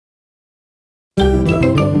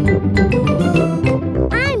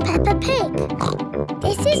I'm Peppa Pig.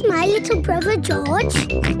 This is my little brother George.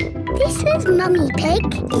 This is Mummy Pig.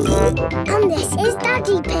 And this is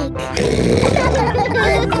Daddy Pig.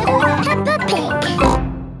 Peppa Pig.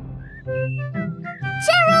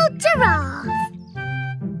 Gerald Giraffe.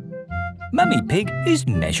 Mummy Pig is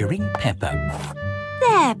measuring Peppa.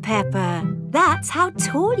 There, Peppa. That's how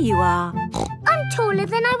tall you are. I'm taller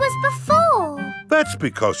than I was before. That's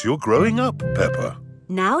because you're growing up, Peppa.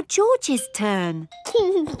 Now George's turn.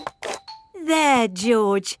 There,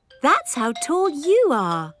 George. That's how tall you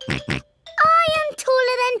are. I am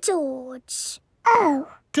taller than George. Oh.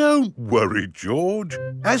 Don't worry, George.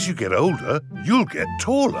 As you get older, you'll get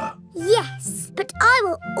taller. Yes, but I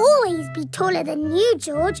will always be taller than you,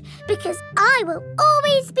 George, because I will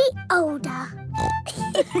always be older.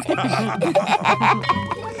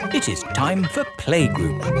 It is time for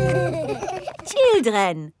playgroup.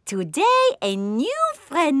 Children, today a new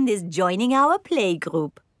friend is joining our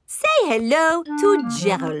playgroup. Say hello to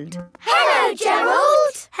Gerald. Hello,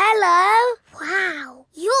 Gerald. Hello. Wow,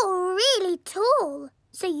 you're really tall.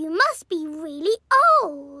 So you must be really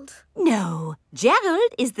old. No,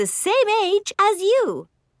 Gerald is the same age as you.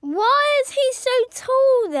 Why is he so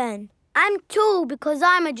tall then? I'm tall because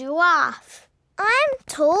I'm a giraffe. I'm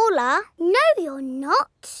taller. No, you're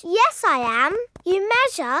not. Yes, I am. You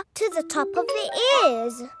measure to the top of the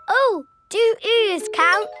ears. Oh, do ears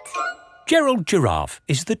count? Gerald Giraffe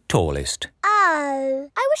is the tallest. Oh,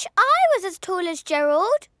 I wish I was as tall as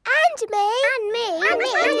Gerald. And me. And me. And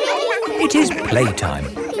me. And me. It is playtime.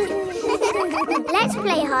 Let's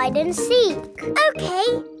play hide and seek. OK.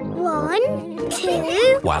 1,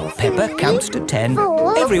 2... While Peppa counts to 10,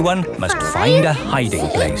 4, everyone must 5, find a hiding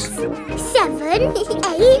 6, place. 7, 8,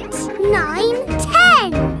 9,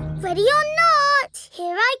 10. Ready or not,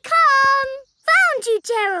 here I come. Found you,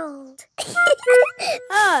 Gerald.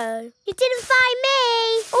 Oh, you didn't find me.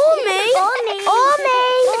 Or me. Or me. Or me.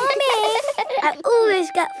 Or me. I always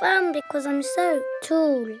get found because I'm so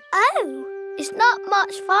tall. Oh. It's not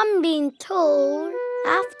much fun being tall. I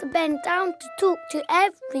have to bend down to talk to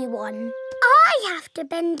everyone. I have to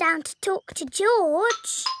bend down to talk to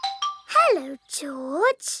George. Hello,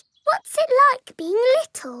 George. What's it like being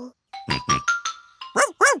little?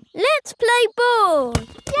 Let's play ball.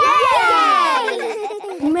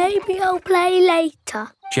 Yay! Maybe I'll play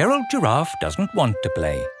later. Gerald Giraffe doesn't want to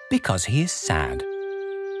play because he is sad.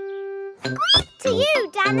 To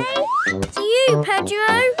you, Danny. To you, Pedro.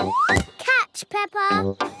 Catch,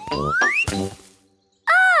 Peppa.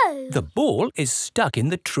 Oh! The ball is stuck in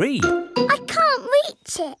the tree. I can't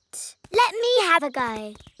reach it. Let me have a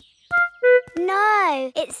go.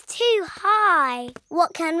 No, it's too high.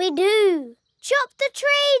 What can we do? Chop the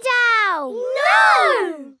tree down.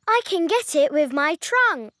 No! I can get it with my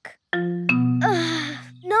trunk.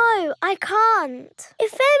 No, I can't.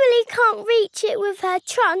 If Emily can't reach it with her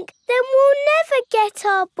trunk, then we'll never get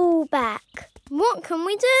our ball back. What can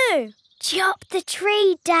we do? Chop the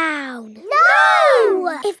tree down.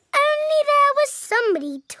 No! If only there was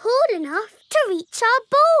somebody tall enough to reach our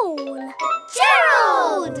ball.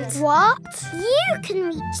 Gerald! What? You can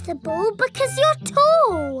reach the ball because you're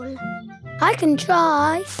tall. I can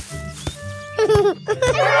try.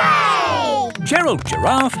 Hooray! Gerald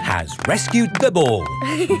Giraffe has rescued the ball.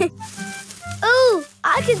 Oh,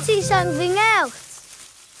 I can see something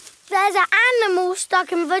else. There's an animal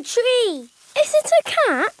stuck in the tree. Is it a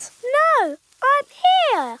cat? No, I'm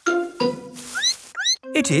here.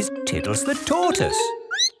 It is Tiddles the tortoise.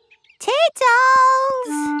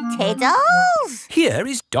 Tiddles! Tiddles! Here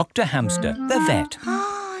is Dr. Hamster, the vet.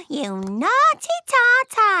 Oh, you naughty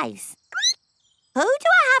tortoise. Who do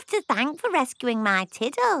I have to thank for rescuing my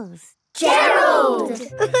Tiddles? Gerald!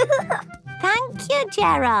 Thank you,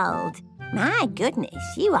 Gerald. My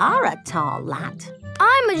goodness, you are a tall lad.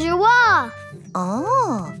 I'm a giraffe.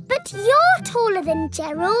 Oh. But you're taller than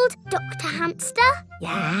Gerald, Dr. Hamster.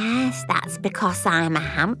 Yes, that's because I'm a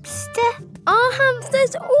hamster. Are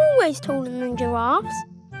hamsters always taller than giraffes?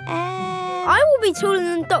 I will be taller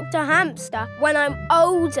than Dr. Hamster when I'm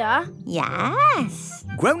older. Yes.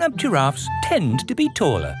 Grown-up giraffes tend to be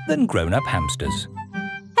taller than grown-up hamsters.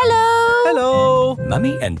 Hello. Hello!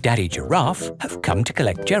 Mummy and Daddy Giraffe have come to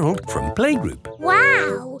collect Gerald from playgroup.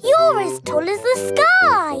 Wow, you're as tall as the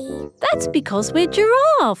sky. That's because we're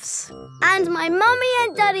giraffes. And my mummy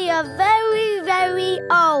and daddy are very, very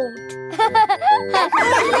old.